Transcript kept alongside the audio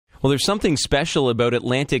Well, there's something special about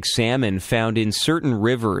Atlantic salmon found in certain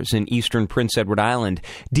rivers in eastern Prince Edward Island.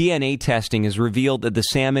 DNA testing has revealed that the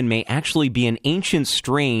salmon may actually be an ancient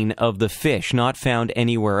strain of the fish, not found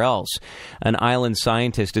anywhere else. An island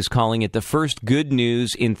scientist is calling it the first good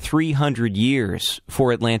news in 300 years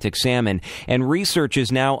for Atlantic salmon, and research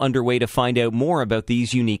is now underway to find out more about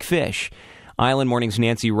these unique fish. Island Morning's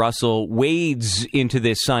Nancy Russell wades into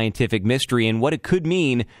this scientific mystery and what it could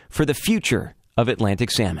mean for the future of Atlantic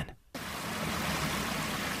salmon.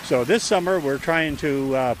 So this summer we're trying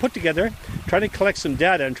to try to collect some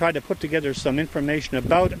data and try to put together some information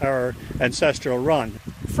about our ancestral run.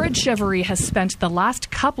 Fred Cheverie has spent the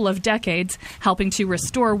last couple of decades helping to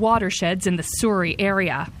restore watersheds in the Surrey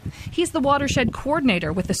area. He's the watershed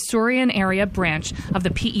coordinator with the Surrey area branch of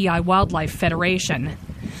the P.E.I. Wildlife Federation.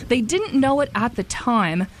 They didn't know it at the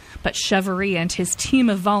time, but Cheverie and his team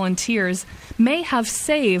of volunteers may have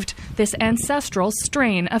saved this ancestral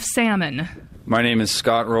strain of salmon. My name is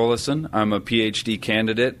Scott Rollison. I'm a PhD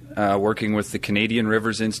candidate working with the Canadian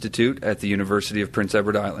Rivers Institute at the University of Prince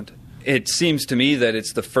Edward Island. It seems to me that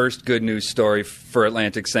it's the first good news story for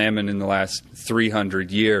Atlantic salmon in the last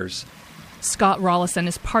 300 years. Scott Rollison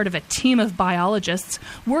is part of a team of biologists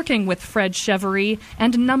working with Fred Cheverie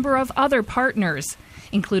and a number of other partners,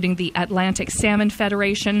 including the Atlantic Salmon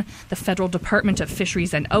Federation, the Federal Department of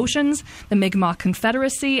Fisheries and Oceans, the Mi'kmaq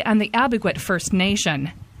Confederacy, and the Abiguit First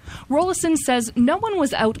Nation. Rollison says no one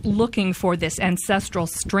was out looking for this ancestral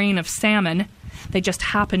strain of salmon. They just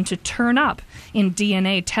happened to turn up in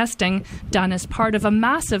DNA testing done as part of a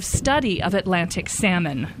massive study of Atlantic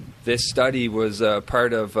salmon. This study was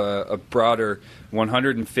part of a broader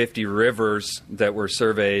 150 rivers that were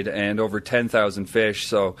surveyed and over 10,000 fish.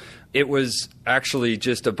 So it was actually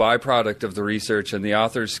just a byproduct of the research, and the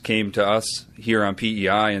authors came to us here on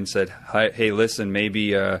PEI and said, hey, listen,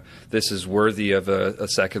 maybe this is worthy of a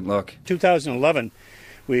second look. 2011,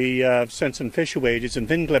 we sent some fish away, did some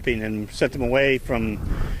fin clipping, and sent them away from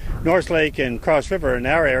North Lake and Cross River in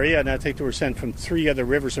our area, and I think they were sent from 3 other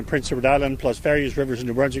rivers in Prince Edward Island, plus various rivers in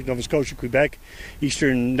New Brunswick, Nova Scotia, Quebec,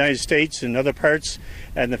 eastern United States, and other parts.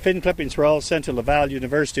 And the fin clippings were all sent to Laval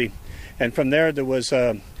University, and from there was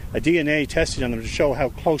a DNA testing on them to show how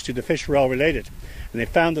closely the fish were all related. And they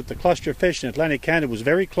found that the cluster of fish in Atlantic Canada was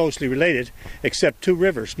very closely related, except 2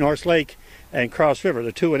 rivers, North Lake and Cross River,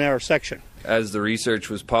 the 2 in our section. As the research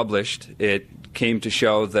was published, it came to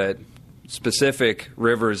show that specific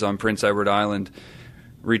rivers on Prince Edward Island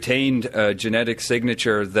retained a genetic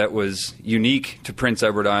signature that was unique to Prince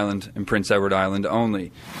Edward Island and Prince Edward Island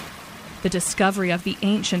only. The discovery of the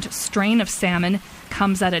ancient strain of salmon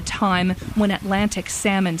comes at a time when Atlantic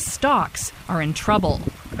salmon stocks are in trouble.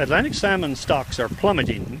 Atlantic salmon stocks are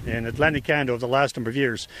plummeting in Atlantic Canada over the last number of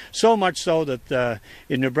years, so much so that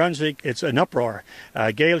in New Brunswick it's an uproar.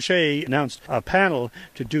 Gail Shea announced a panel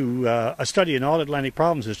to do a study in all Atlantic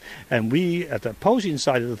provinces, and we, at the opposing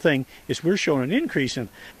side of the thing, we're showing an increase in,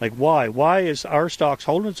 why? Why is our stocks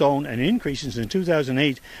holding its own and increasing since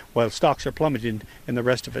 2008 while stocks are plummeting in the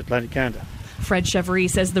rest of Atlantic Canada? Fred Cheverie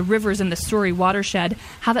says the rivers in the Surrey watershed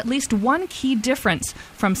have at least one key difference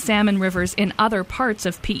from salmon rivers in other parts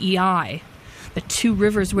of PEI. The 2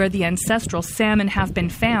 rivers where the ancestral salmon have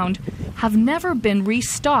been found have never been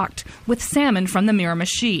restocked with salmon from the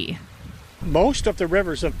Miramichi. Most of the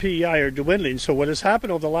rivers of PEI are dwindling, so what has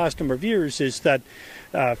happened over the last number of years is that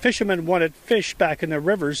fishermen wanted fish back in their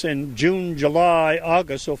rivers in June, July,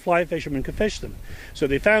 August, so fly fishermen could fish them. So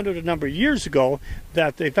they found out a number of years ago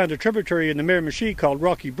that they found a tributary in the Miramichi called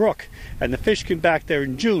Rocky Brook, and the fish came back there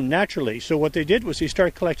in June naturally. So what they did was they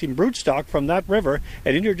started collecting broodstock from that river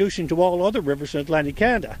and introducing to all other rivers in Atlantic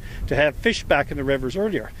Canada to have fish back in the rivers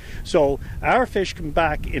earlier. So our fish come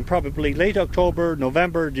back in probably late October,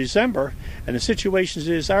 November, December, and the situation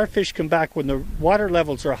is our fish come back when the water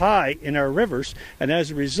levels are high in our rivers, and as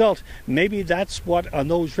a result, maybe that's what on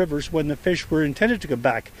those rivers when the fish were intended to come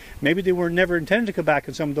back. Maybe they were never intended to come back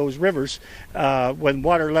in some of those rivers when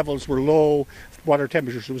water levels were low, water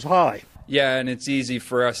temperatures was high. Yeah, and it's easy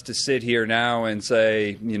for us to sit here now and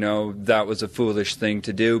say, that was a foolish thing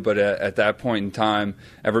to do. But at that point in time,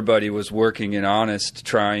 everybody was working in honest,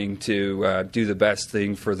 trying to do the best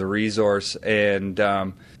thing for the resource, and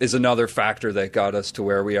is another factor that got us to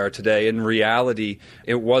where we are today. In reality,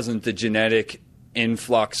 it wasn't the genetic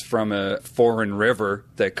influx from a foreign river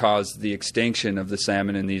that caused the extinction of the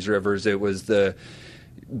salmon in these rivers. It was the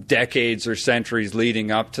decades or centuries leading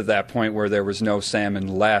up to that point where there was no salmon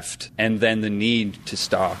left, and then the need to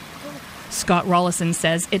stock. Scott Rollison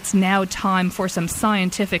says it's now time for some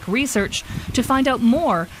scientific research to find out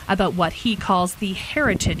more about what he calls the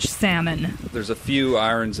heritage salmon. There's a few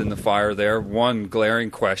irons in the fire there. One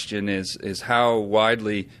glaring question is how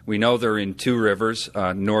widely, we know they're in two rivers,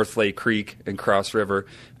 North Lake Creek and Cross River.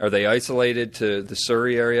 Are they isolated to the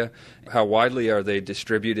Surrey area? How widely are they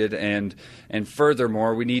distributed? And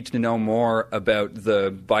furthermore, we need to know more about the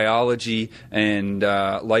biology and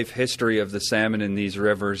life history of the salmon in these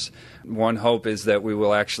rivers. One hope is that we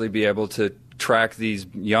will actually be able to track these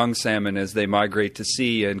young salmon as they migrate to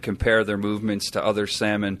sea and compare their movements to other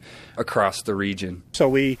salmon across the region. So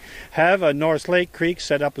we have a North Lake Creek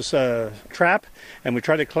set up as a trap, and we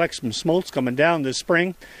try to collect some smolts coming down this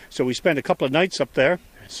spring. So we spent a couple of nights up there.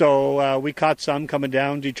 So we caught some coming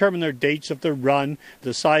down, determined their dates of their run,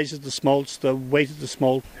 the size of the smolts, the weight of the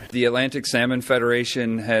smolt. The Atlantic Salmon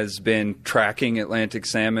Federation has been tracking Atlantic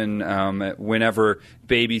salmon. Whenever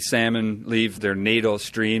baby salmon leave their natal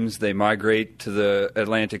streams, they migrate to the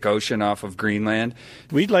Atlantic Ocean off of Greenland.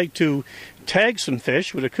 We'd like to tag some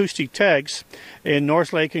fish with acoustic tags in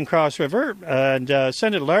North Lake and Cross River and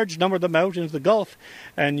send a large number of them out into the Gulf,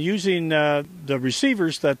 and using the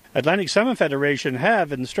receivers that Atlantic Salmon Federation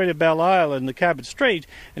have in the Strait of Belle Isle and the Cabot Strait,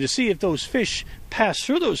 and to see if those fish pass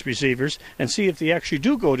through those receivers and see if they actually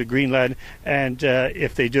do go to Greenland. And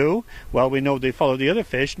if they do, well, we know they follow the other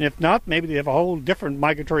fish, and if not, maybe they have a whole different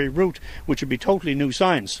migratory route, which would be totally new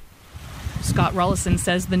signs. Scott Rollison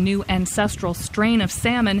says the new ancestral strain of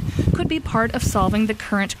salmon could be part of solving the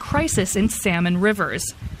current crisis in salmon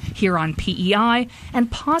rivers, here on P.E.I. and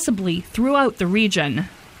possibly throughout the region.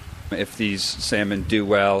 If these salmon do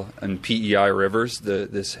well in P.E.I. rivers,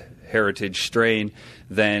 this heritage strain,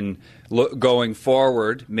 then going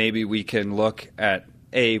forward, maybe we can look at,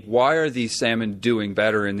 why are these salmon doing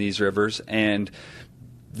better in these rivers, and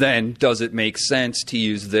then does it make sense to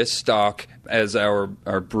use this stock as our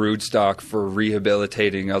brood stock for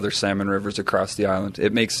rehabilitating other salmon rivers across the island?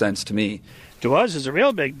 It makes sense to me. To us, it's a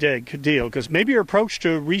real big deal, because maybe your approach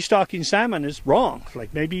to restocking salmon is wrong.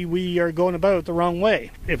 Like maybe we are going about it the wrong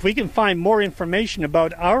way. If we can find more information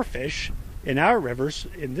about our fish in our rivers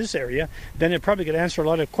in this area, then it probably could answer a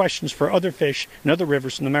lot of questions for other fish in other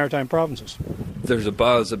rivers in the maritime provinces. There's a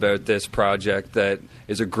buzz about this project that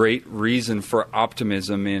is a great reason for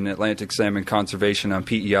optimism in Atlantic salmon conservation on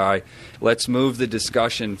P.E.I. Let's move the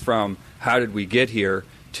discussion from how did we get here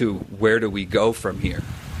to where do we go from here.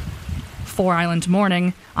 For Island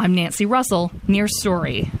Morning, I'm Nancy Russell, near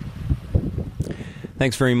Surrey.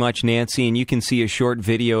 Thanks very much, Nancy. And you can see a short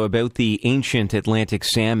video about the ancient Atlantic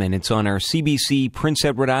salmon. It's on our CBC Prince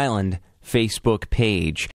Edward Island Facebook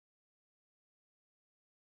page.